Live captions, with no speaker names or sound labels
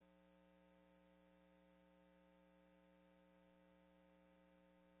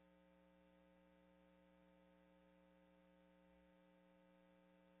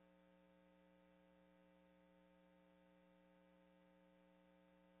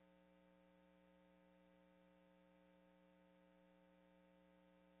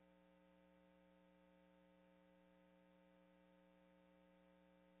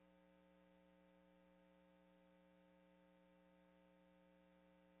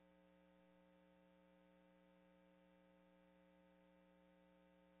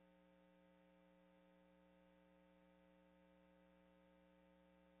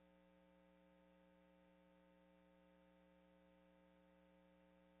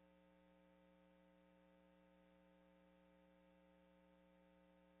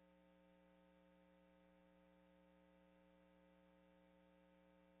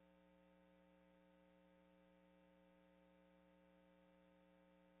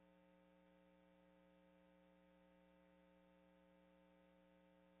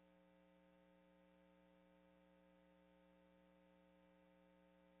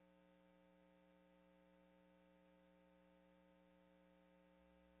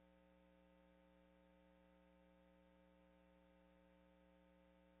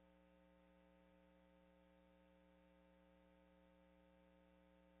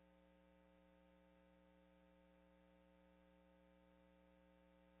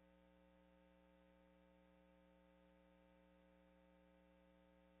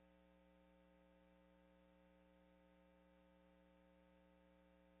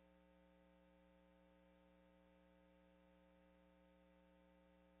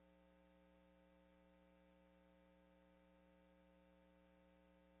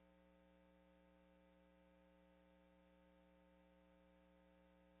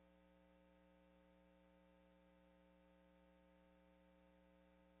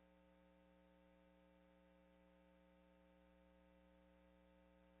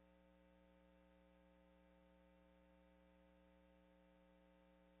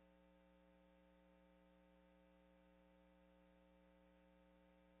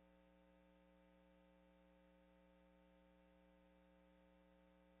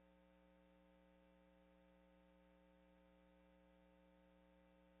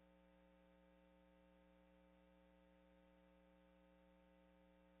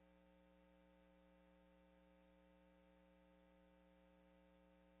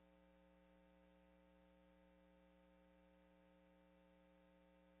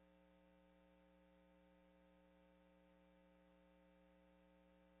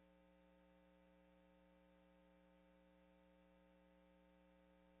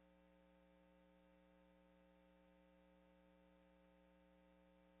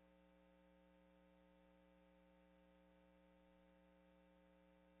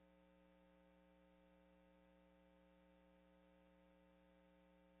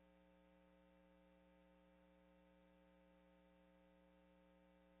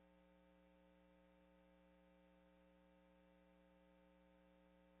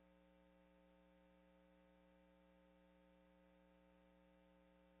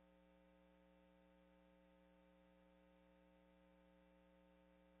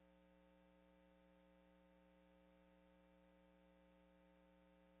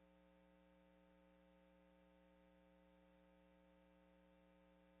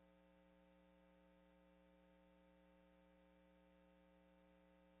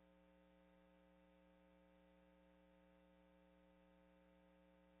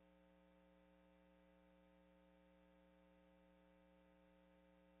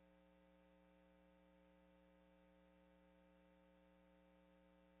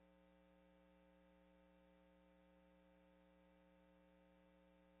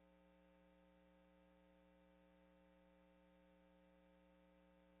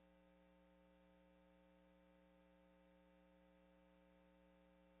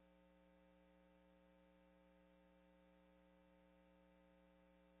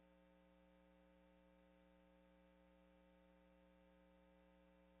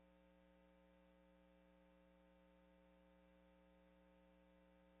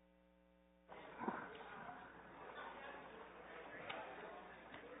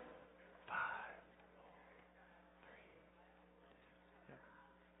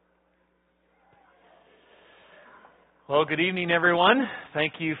Well, good evening, everyone.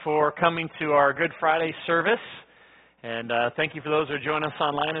 Thank you for coming to our Good Friday service, and thank you for those who are joining us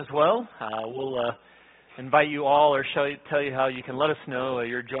online as well. We'll invite you all or tell you how you can let us know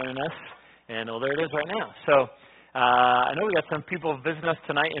you're joining us, and there it is right now. So I know we got some people visiting us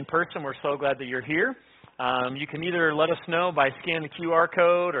tonight in person. We're so glad that you're here. You can either let us know by scanning the QR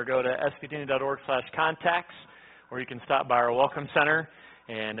code or go to sbtn.org/contacts, or you can stop by our Welcome Center.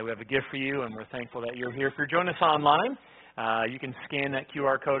 And we have a gift for you, and we're thankful that you're here. If you're joining us online, you can scan that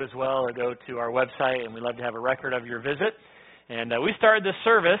QR code as well or go to our website, and we'd love to have a record of your visit. And we started this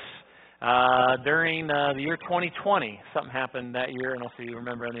service during the year 2020. Something happened that year. I don't know if you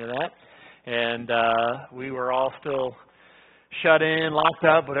remember any of that. And we were all still shut in, locked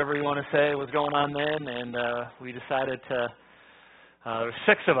up, whatever you want to say was going on then. And we decided to, there were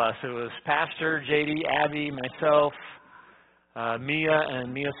 6 of us. It was Pastor, JD, Abby, myself, Mia,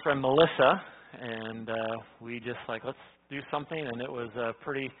 and Mia's friend Melissa, and we just let's do something, and it was a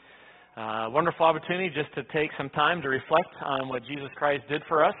pretty wonderful opportunity just to take some time to reflect on what Jesus Christ did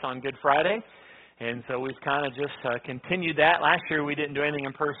for us on Good Friday. And so we've kind of just continued that. Last year we didn't do anything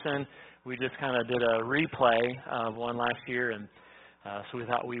in person. We just kind of did a replay of one last year, and so we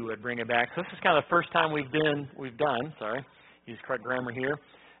thought we would bring it back. So this is kind of the first time we've done, use correct grammar here,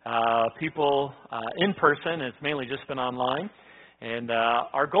 people in person. It's mainly just been online. And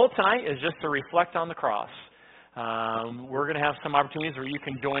our goal tonight is just to reflect on the cross. We're going to have some opportunities where you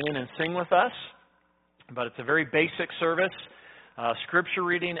can join in and sing with us, but it's a very basic service, scripture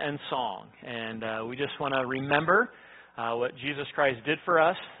reading and song. And we just want to remember what Jesus Christ did for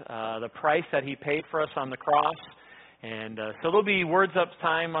us, the price that He paid for us on the cross. And so there'll be words up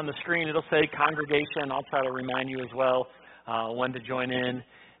time on the screen. It'll say congregation. I'll try to remind you as well when to join in.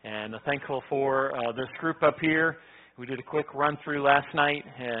 And thankful for this group up here. We did a quick run-through last night,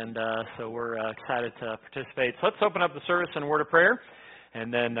 and so we're excited to participate. So let's open up the service in a word of prayer,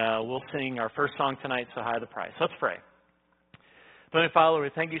 and then we'll sing our first song tonight, So High the Price. Let's pray. Heavenly Father, we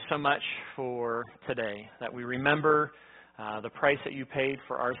thank you so much for today, that we remember the price that you paid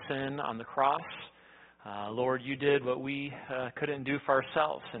for our sin on the cross. Lord, you did what we couldn't do for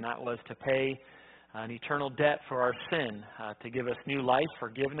ourselves, and that was to pay an eternal debt for our sin, to give us new life,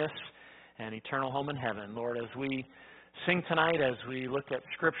 forgiveness, and eternal home in heaven. Lord, as we sing tonight, as we look at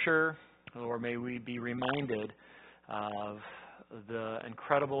Scripture, Lord, may we be reminded of the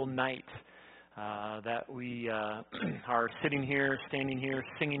incredible night that we are sitting here, standing here,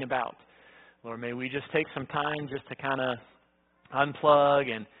 singing about. Lord, may we just take some time just to kind of unplug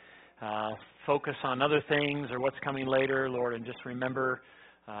and focus on other things or what's coming later, Lord, and just remember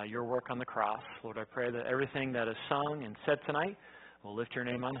your work on the cross. Lord, I pray that everything that is sung and said tonight, we'll lift your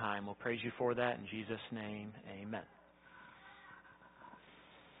name on high, and we'll praise you for that. In Jesus' name, amen.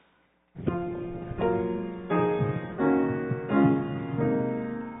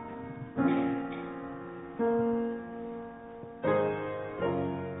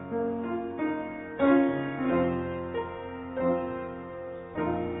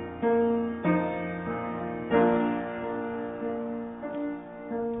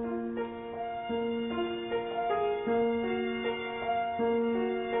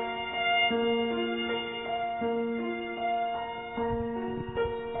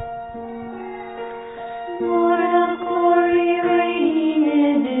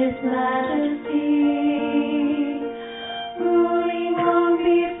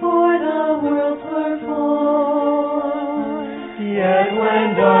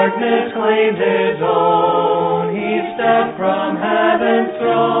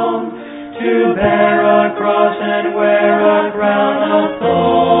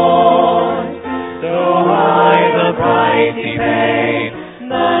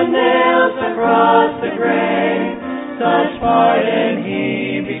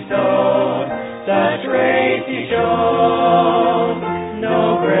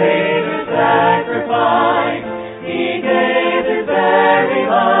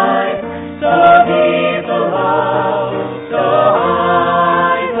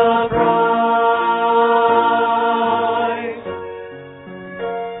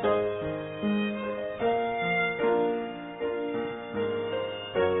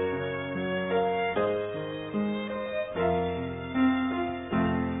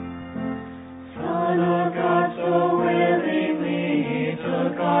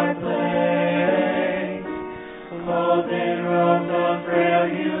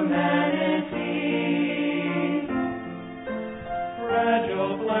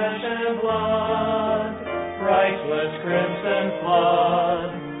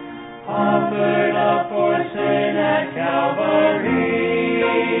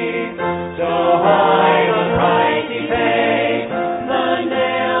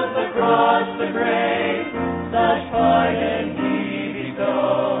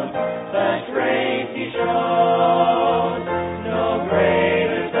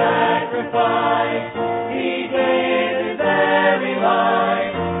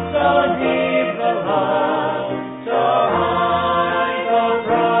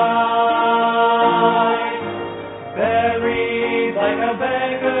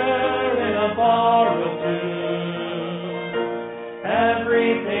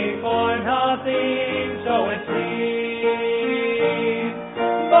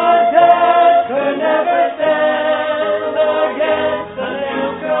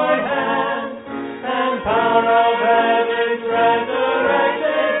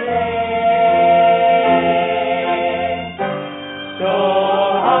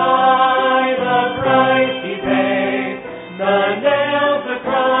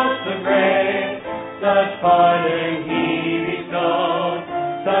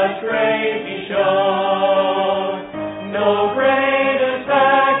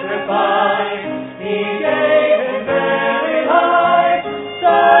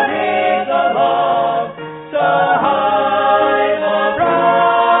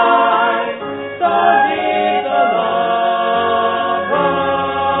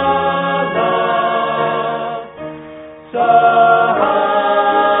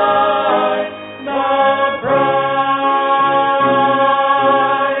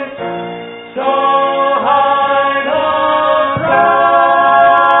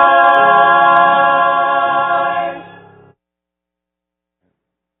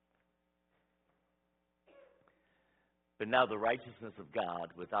 now the righteousness of God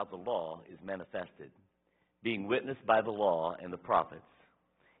without the law is manifested, being witnessed by the law and the prophets,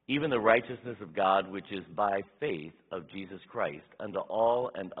 even the righteousness of God which is by faith of Jesus Christ unto all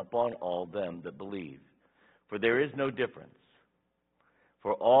and upon all them that believe. For there is no difference.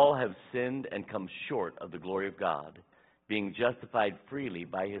 For all have sinned and come short of the glory of God, being justified freely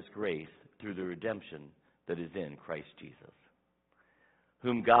by his grace through the redemption that is in Christ Jesus,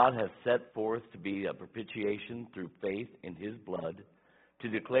 whom God hath set forth to be a propitiation through faith in his blood, to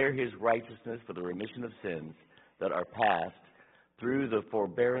declare his righteousness for the remission of sins that are past through the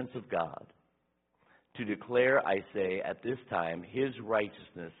forbearance of God. To declare, I say, at this time, his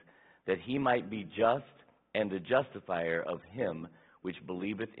righteousness, that he might be just and the justifier of him which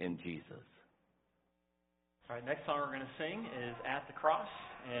believeth in Jesus. All right, next song we're going to sing is At the Cross,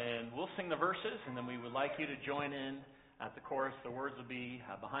 and we'll sing the verses, and then we would like you to join in at the chorus. The words will be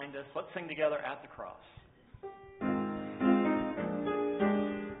behind us. Let's sing together, At the Cross.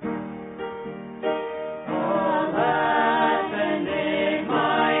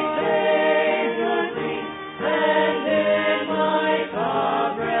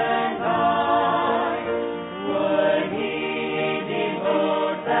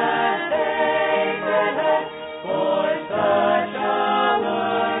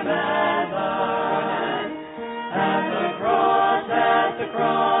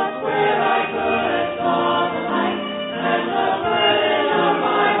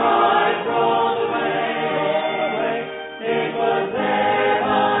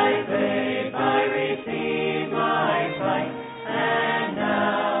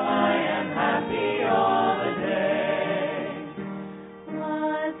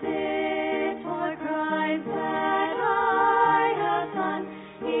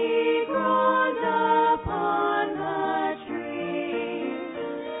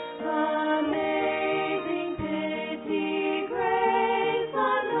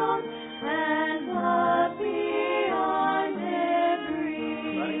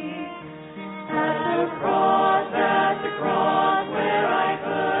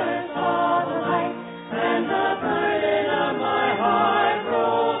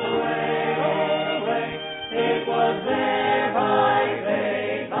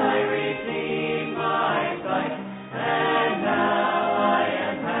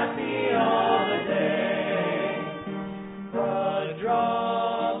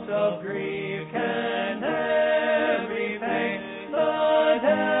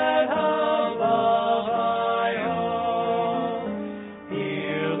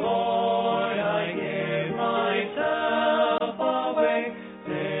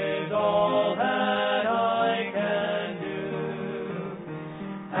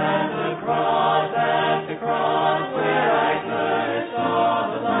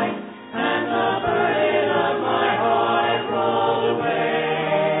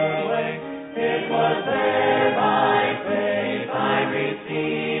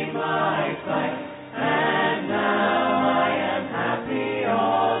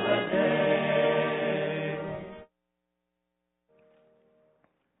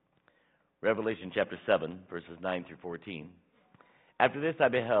 Revelation chapter 7, verses 9 through 14. After this I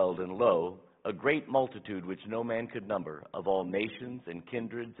beheld, and lo, a great multitude which no man could number, of all nations and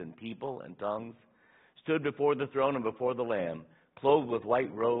kindreds and people and tongues, stood before the throne and before the Lamb, clothed with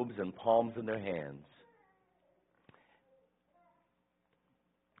white robes and palms in their hands.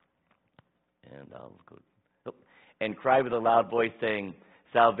 And cried with a loud voice, saying,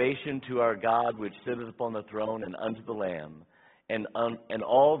 Salvation to our God, which sitteth upon the throne, and unto the Lamb. And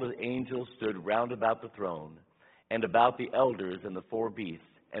all the angels stood round about the throne, and about the elders and the four beasts,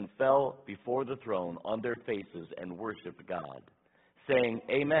 and fell before the throne on their faces, and worshipped God, saying,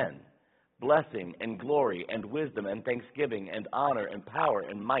 Amen. Blessing and glory and wisdom and thanksgiving and honor and power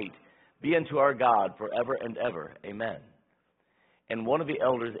and might be unto our God forever and ever. Amen. And one of the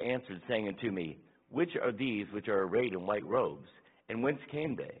elders answered, saying unto me, Which are these which are arrayed in white robes, and whence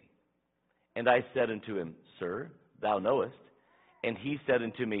came they? And I said unto him, Sir, thou knowest. And he said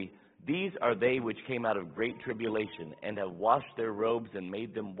unto me, These are they which came out of great tribulation, and have washed their robes and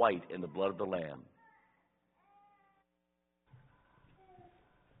made them white in the blood of the Lamb.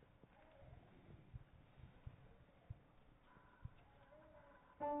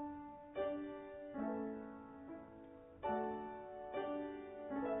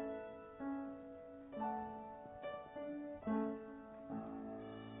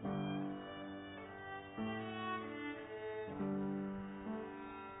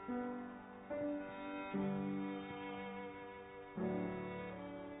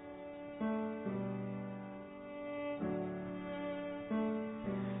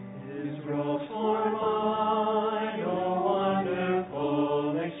 His robes for mine, O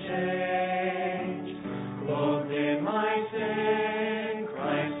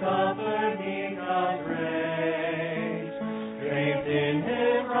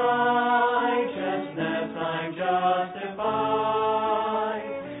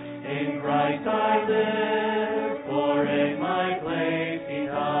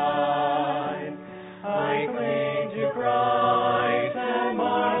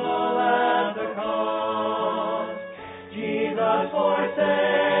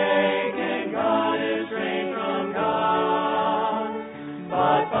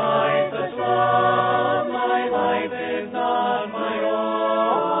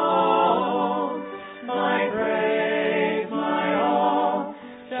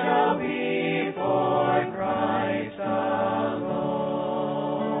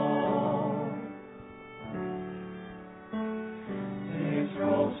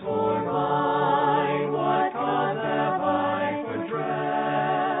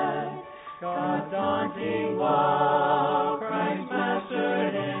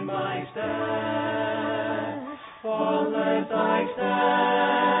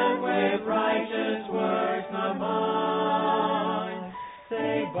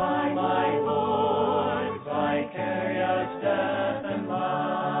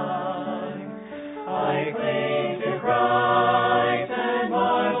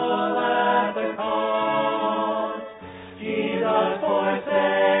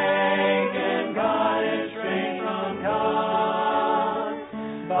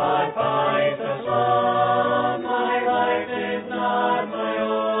but by such love my life is not my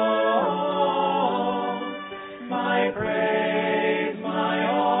own. My praise, my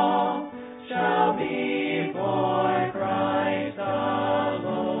all, shall be for Christ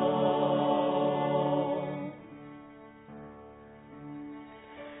alone.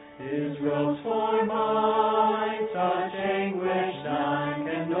 His ropes for mine, such anguish none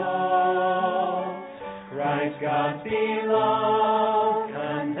can know. Christ God's beloved,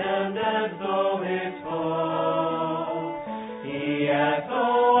 condemned as though his foe. He as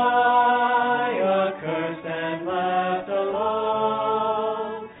though I, accursed and left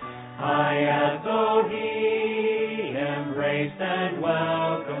alone. I as though he, embraced and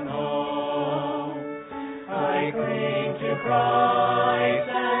welcomed home. I cling to Christ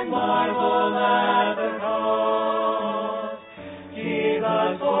and marvel at the cause.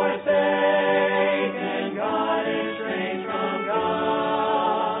 Jesus forsaken, God estranged from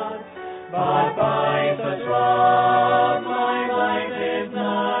God. But by such love my life is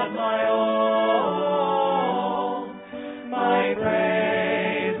not my own. My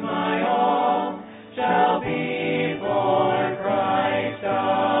praise, my all, shall be for Christ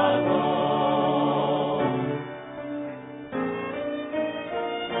alone.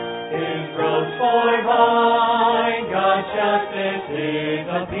 His ropes for mine, God's justice is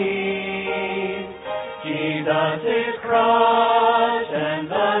appeased. Jesus is crushed, and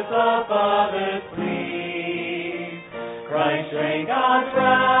thus the Father's pleased. Christ drank God's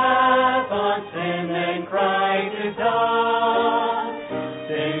wrath on sin, and Christ is done.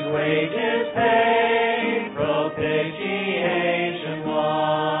 Sin's wage is paid, propitiation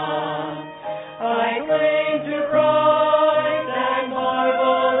won. I cling to Christ and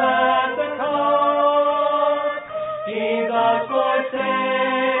marvel at the cause. Jesus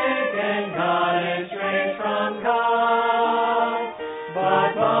forsaken, God estranged from God.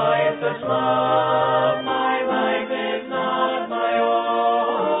 But by such love my life is not my own.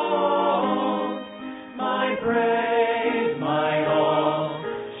 My praise, my all,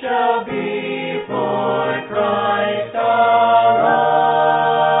 shall be for Christ alone.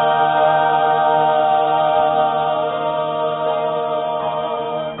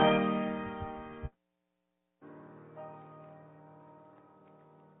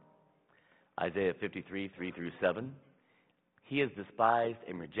 Isaiah 53, 3 through 7. He is despised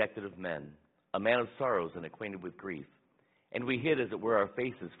and rejected of men, a man of sorrows and acquainted with grief. And we hid, as it were, our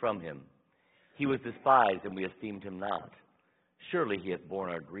faces from him. He was despised, and we esteemed him not. Surely he hath borne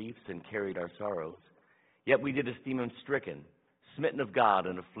our griefs and carried our sorrows. Yet we did esteem him stricken, smitten of God,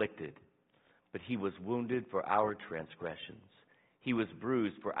 and afflicted. But he was wounded for our transgressions. He was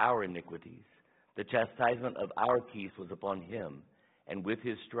bruised for our iniquities. The chastisement of our peace was upon him, and with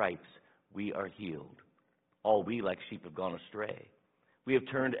his stripes we are healed. All we like sheep have gone astray. We have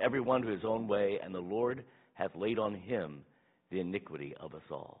turned every one to his own way, and the Lord hath laid on him the iniquity of us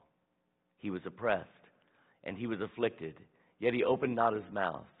all. He was oppressed, and he was afflicted, yet he opened not his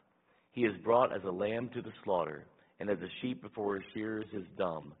mouth. He is brought as a lamb to the slaughter, and as a sheep before his shearers is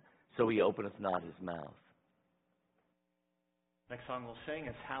dumb, so he openeth not his mouth. Next song we'll sing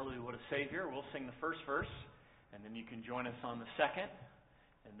is Hallelujah, What a Savior. We'll sing the first verse, and then you can join us on the second.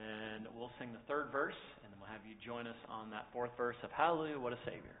 And then we'll sing the third verse, and then we'll have you join us on that fourth verse of Hallelujah, What a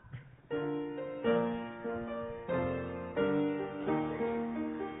Savior.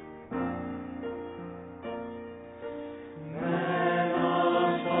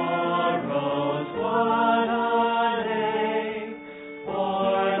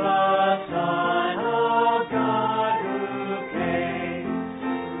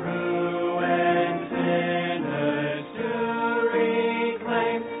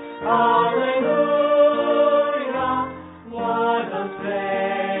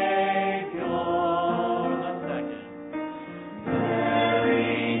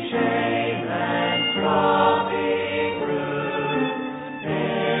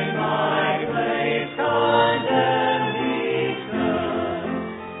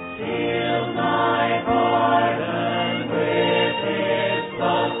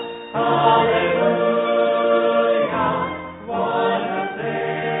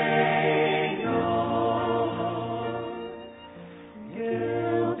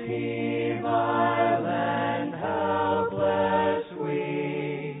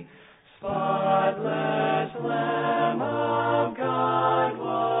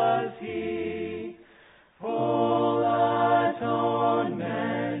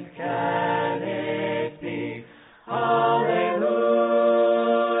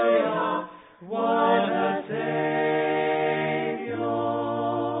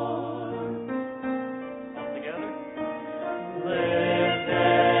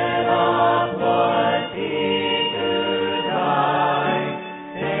 Lifted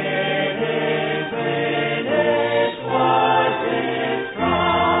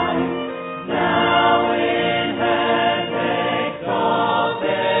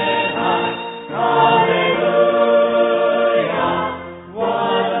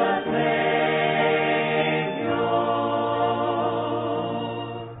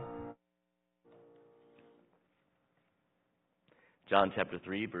John chapter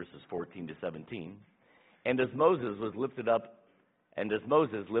 3, verses 14 to 17. And as Moses lifted up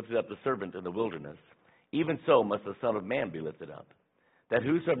the serpent in the wilderness, even so must the Son of Man be lifted up, that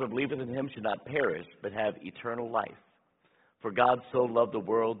whosoever believeth in him should not perish, but have eternal life. For God so loved the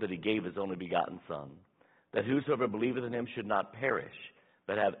world that he gave his only begotten Son, that whosoever believeth in him should not perish,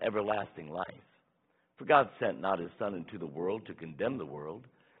 but have everlasting life. For God sent not his Son into the world to condemn the world,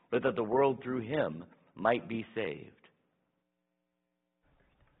 but that the world through him might be saved.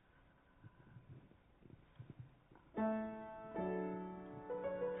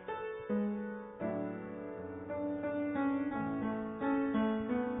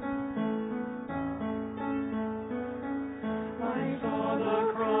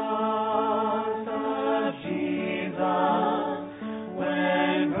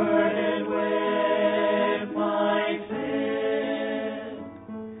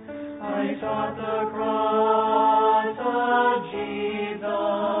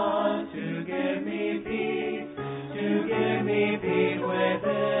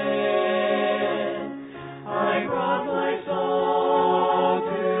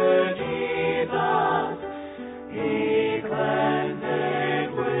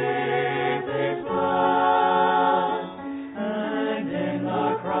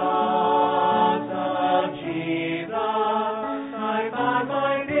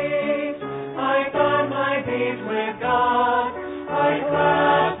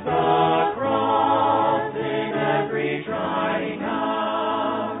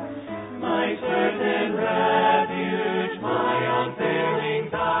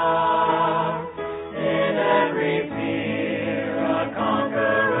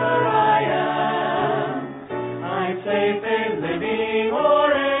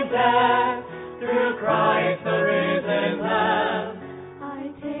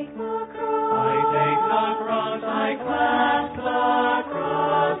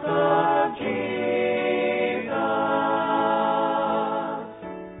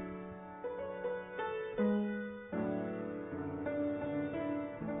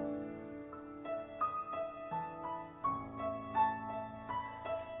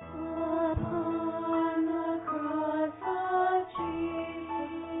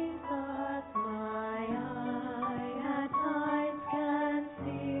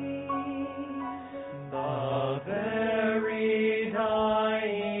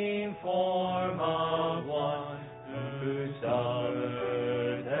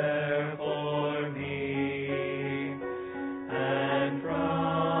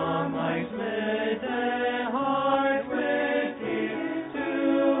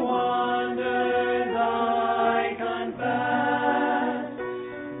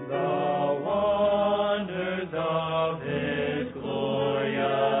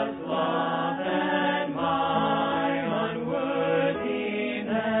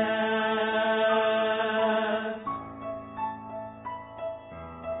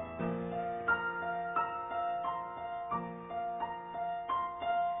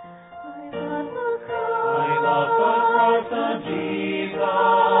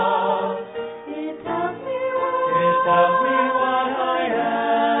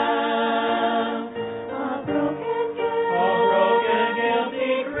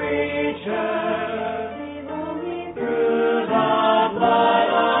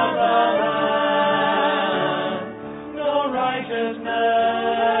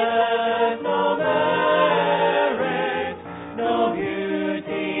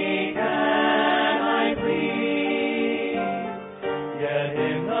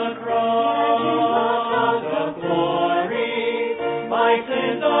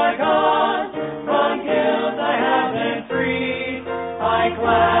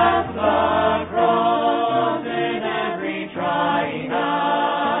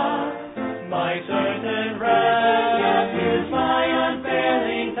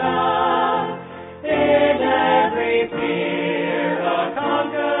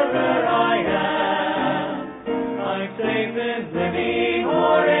 Living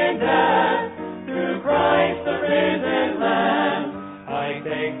or in death.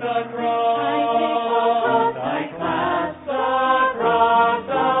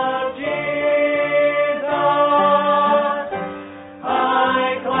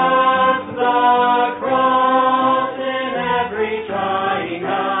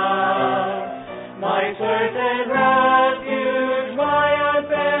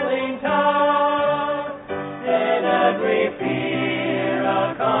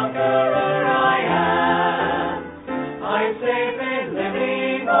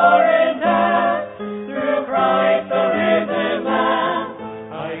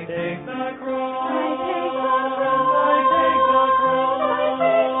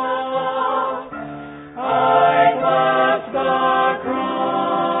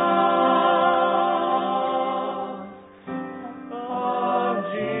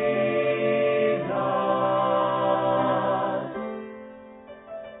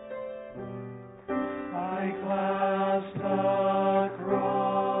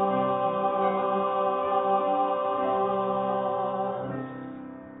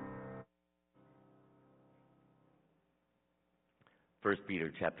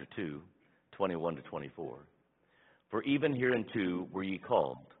 chapter 2, 21 to 24. For even hereunto were ye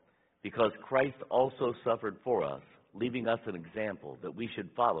called, because Christ also suffered for us, leaving us an example that we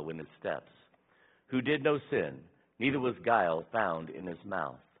should follow in his steps, who did no sin, neither was guile found in his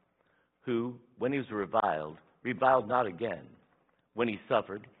mouth, who, when he was reviled not again. When he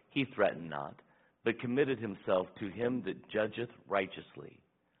suffered, he threatened not, but committed himself to him that judgeth righteously,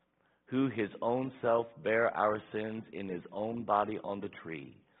 who his own self bare our sins in his own body on the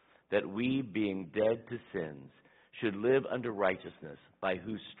tree, that we, being dead to sins, should live unto righteousness, by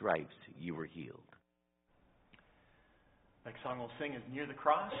whose stripes ye were healed. Next song we'll sing is Near the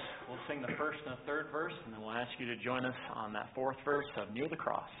Cross. We'll sing the first and the third verse, and then we'll ask you to join us on that fourth verse of Near the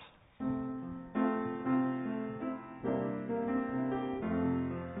Cross.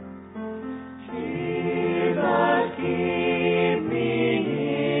 Jesus, keep me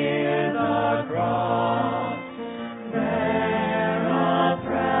near the cross, there a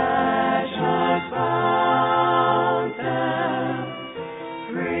precious fountain,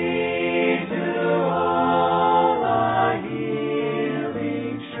 free to all a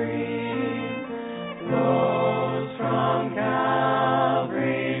healing stream, flows from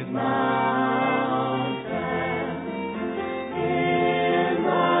Calvary's mountain. In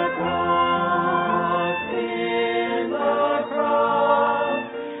the cross,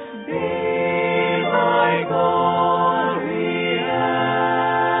 be my glory ever,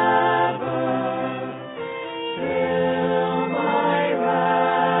 till my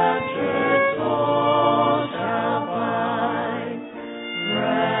raptured soul shall find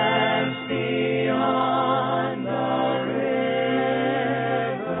rest beyond the river.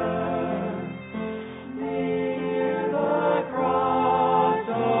 Near the cross,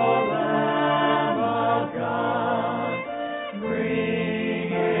 O Lamb of God,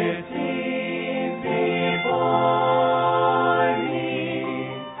 bring its scenes before me.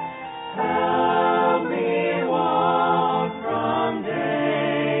 Help me walk from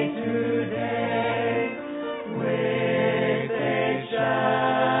day to day with its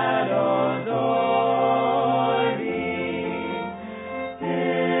shadows o'er me.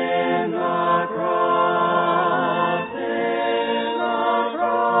 In the cross,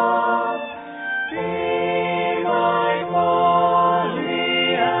 be my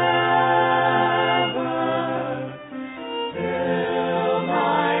glory ever, till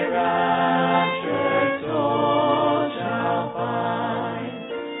my raptured soul shall find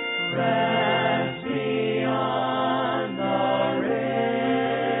rest beyond the river.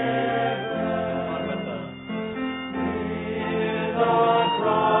 Near the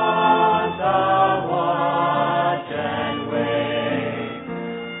cross I'll watch and wait,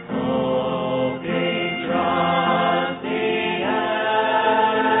 hoping, trusting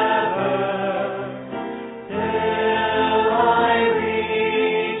ever, till I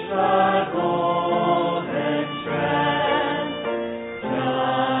reach the golden strand,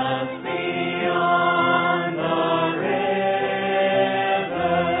 just beyond the river.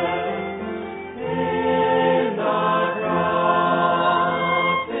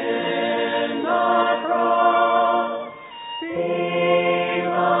 In the cross, be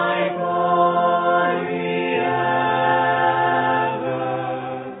my glory ever,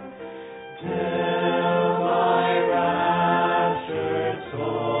 till my raptured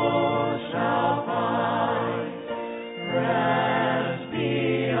soul shall find rest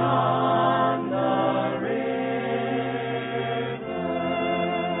beyond the river.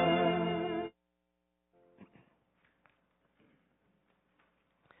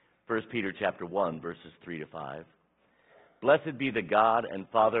 1 Peter chapter 1, verses 3 to 5. Blessed be the God and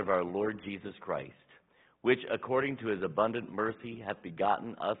Father of our Lord Jesus Christ, which according to his abundant mercy hath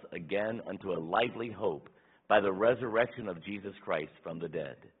begotten us again unto a lively hope by the resurrection of Jesus Christ from the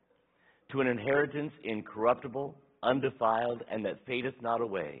dead, to an inheritance incorruptible, undefiled, and that fadeth not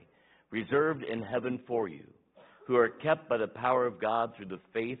away, reserved in heaven for you, who are kept by the power of God through the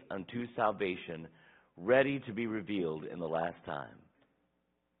faith unto salvation, ready to be revealed in the last time.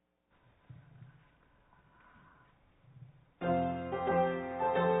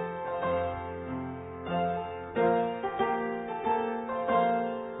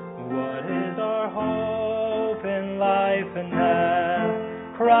 What is our hope in life and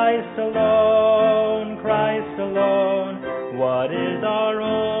death? Christ alone, Christ alone. What is our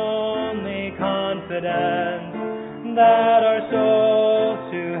only confidence? That our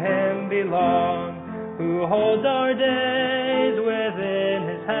souls to him belong, who holds our days within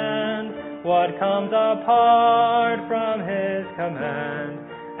his hand. What comes apart from his command?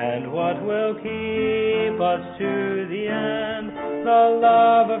 And what will keep us to the end? The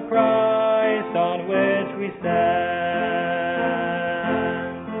love of Christ on which we stand.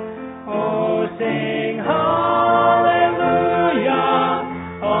 sing hallelujah.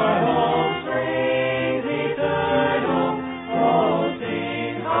 Our hope springs eternal. Oh,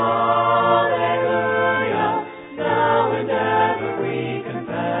 sing hallelujah. Now and ever we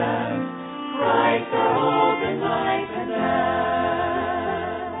confess Christ our hope in life and death.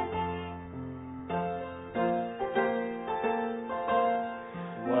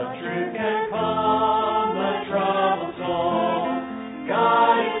 What truth can calm the troubled soul?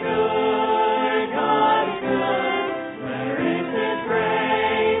 God is good, God is good. Where is His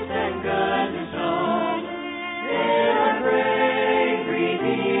grace and goodness shown? In our great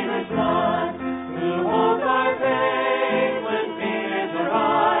Redeemer's blood, who holds our faith when fears are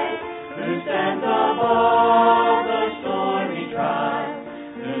high, who stands above the stormy trial,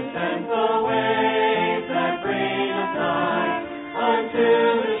 who sends the waves that bring us nigh unto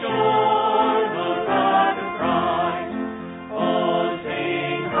the shore, the rock of Christ. Oh,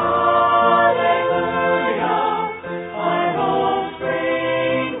 sing hallelujah. Our hope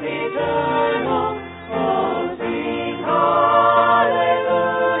springs eternal. Oh, sing hallelujah.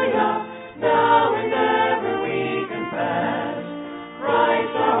 Now and ever we confess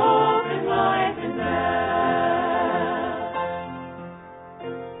Christ our hope in life and death.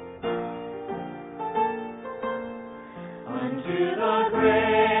 Unto the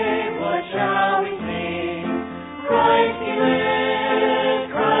grave what shall we sing? Christ He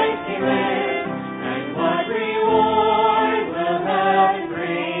lives, Christ He lives. And what reward will heaven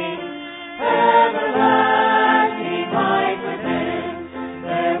bring? Everlasting life with Him.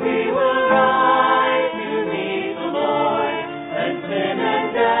 There we will rise to meet the Lord, and sin and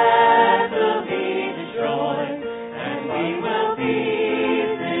death will be destroyed. And we will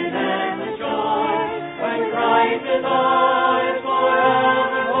feast in endless joy when Christ is ours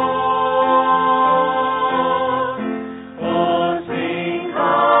forevermore. Oh, sing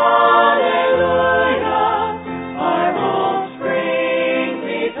hallelujah. Our hope springs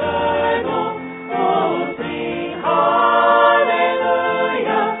eternal. Oh, sing hallelujah.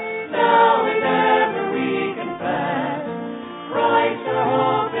 Now and ever we confess Christ our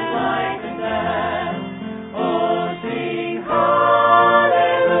hope in life and death. Oh, sing hallelujah.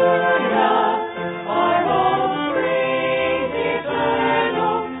 Our hope springs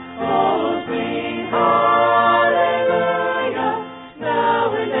eternal. Oh, sing hallelujah.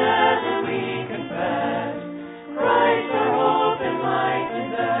 Now and ever we confess Christ our hope in life and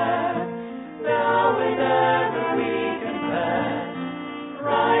death. Now and ever we confess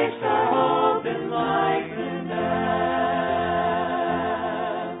Christ our hope in life and death.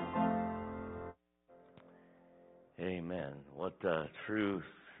 Amen. What truth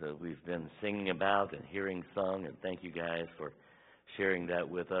that we've been singing about and hearing sung, and thank you guys for sharing that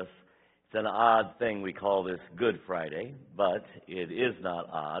with us. It's an odd thing we call this Good Friday, but it is not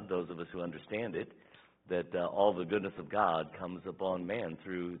odd, those of us who understand it, that all the goodness of God comes upon man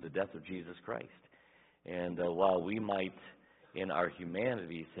through the death of Jesus Christ. And while we might, in our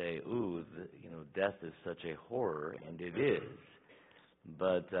humanity, say, ooh, death is such a horror, and it is,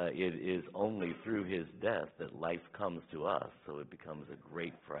 but it is only through His death that life comes to us, so it becomes a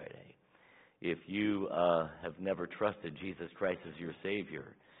great Friday. If you have never trusted Jesus Christ as your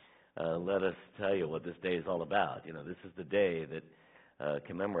Savior, let us tell you what this day is all about. This is the day that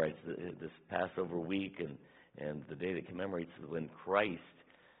commemorates this Passover week, and the day that commemorates when Christ,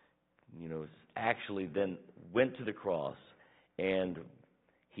 actually then went to the cross, and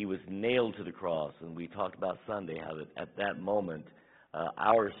He was nailed to the cross. And we talked about Sunday how that at that moment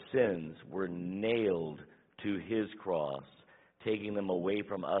our sins were nailed to His cross, taking them away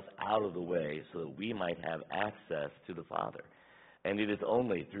from us out of the way so that we might have access to the Father. And it is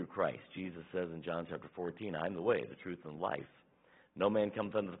only through Christ. Jesus says in John chapter 14, I am the way, the truth, and life. No man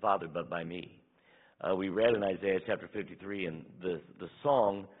cometh unto the Father but by me. We read in Isaiah chapter 53, and the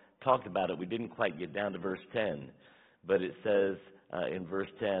song talked about it. We didn't quite get down to verse 10, but it says in verse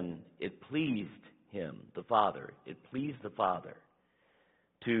 10, it pleased Him, the Father, it pleased the Father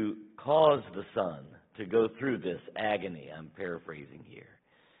to cause the Son to go through this agony. I'm paraphrasing here.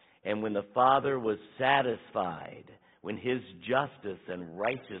 And when the Father was satisfied, when His justice and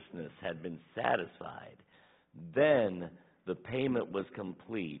righteousness had been satisfied, then the payment was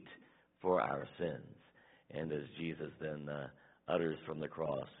complete for our sins. And as Jesus then utters from the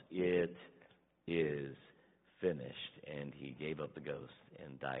cross, it is finished. And He gave up the ghost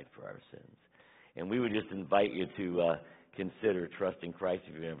and died for our sins. And we would just invite you to consider trusting Christ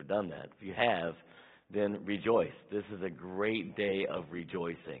if you've never done that. If you have, then rejoice. This is a great day of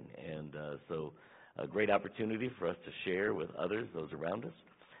rejoicing. And so a great opportunity for us to share with others, those around us.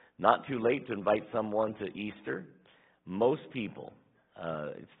 Not too late to invite someone to Easter. Most people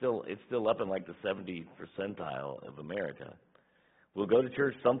it's still up in like the 70th percentile of America, will go to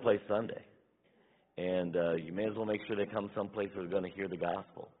church someplace Sunday. And you may as well make sure they come someplace where they're going to hear the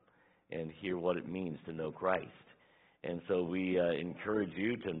gospel and hear what it means to know Christ. And so we encourage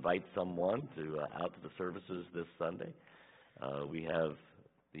you to invite someone out to the services this Sunday. We have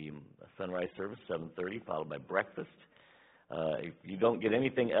the sunrise service, 7:30, followed by breakfast. If you don't get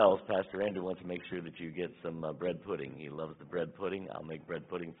anything else, Pastor Andrew wants to make sure that you get some bread pudding. He loves the bread pudding. I'll make bread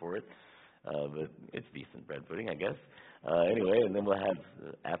pudding for it. But it's decent bread pudding, I guess. Anyway, and then we'll have,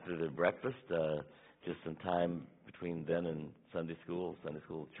 after the breakfast, just some time between then and Sunday school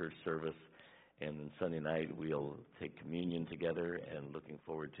church service. And then Sunday night, we'll take communion together and looking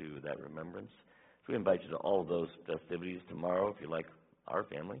forward to that remembrance. So we invite you to all of those festivities tomorrow. If you like our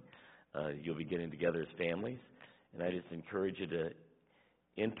family, you'll be getting together as families. And I just encourage you to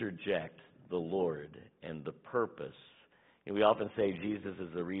interject the Lord and the purpose. And we often say Jesus is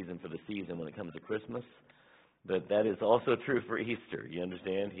the reason for the season when it comes to Christmas, but that is also true for Easter. You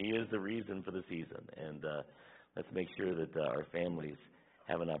understand? He is the reason for the season. And let's make sure that our families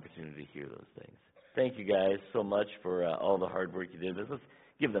have an opportunity to hear those things. Thank you guys so much for all the hard work you did. Let's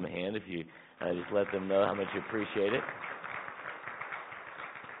give them a hand if you just let them know how much you appreciate it.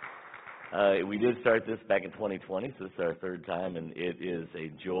 We did start this back in 2020, so this is our third time, and it is a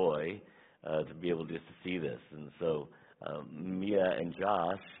joy to be able just to see this. And so Mia and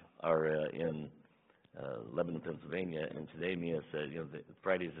Josh are in Lebanon, Pennsylvania, and today Mia said,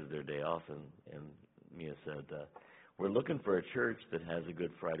 Fridays is their day off, and Mia said, we're looking for a church that has a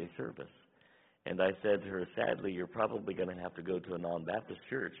Good Friday service. And I said to her, sadly, you're probably going to have to go to a non-Baptist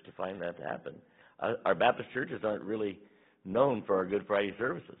church to find that to happen. Our Baptist churches aren't really known for our Good Friday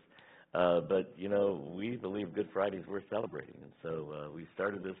services. But, we believe Good Friday is worth celebrating. And so we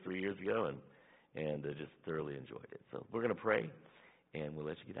started this 3 years ago and just thoroughly enjoyed it. So we're going to pray, and we'll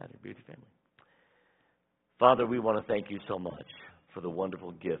let you get out of here. Be with your family. Father, we want to thank you so much for the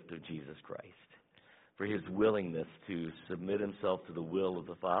wonderful gift of Jesus Christ, for his willingness to submit himself to the will of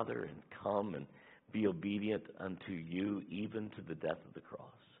the Father and come and be obedient unto you, even to the death of the cross.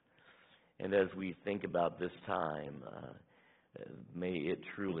 And as we think about this time, may it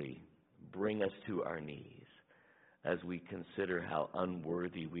truly bring us to our knees as we consider how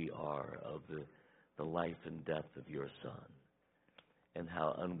unworthy we are of the life and death of your Son, and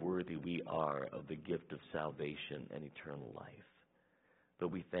how unworthy we are of the gift of salvation and eternal life.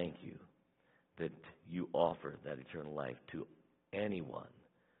 But we thank you that you offer that eternal life to anyone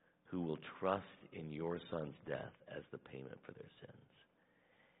who will trust in your Son's death as the payment for their sins.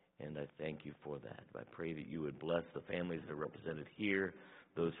 And I thank you for that. I pray that you would bless the families that are represented here,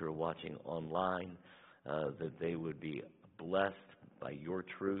 those who are watching online, that they would be blessed by your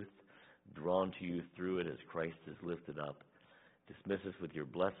truth, drawn to you through it as Christ is lifted up. Dismiss us with your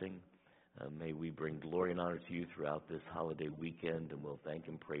blessing. May we bring glory and honor to you throughout this holiday weekend, and we'll thank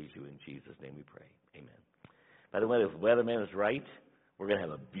and praise you in Jesus' name we pray. Amen. By the way, if the weatherman is right, we're going to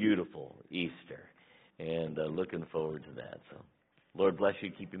have a beautiful Easter, and looking forward to that. So, Lord bless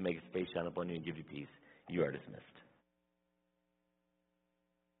you, keep you, make his face shine upon you, and give you peace. You are dismissed.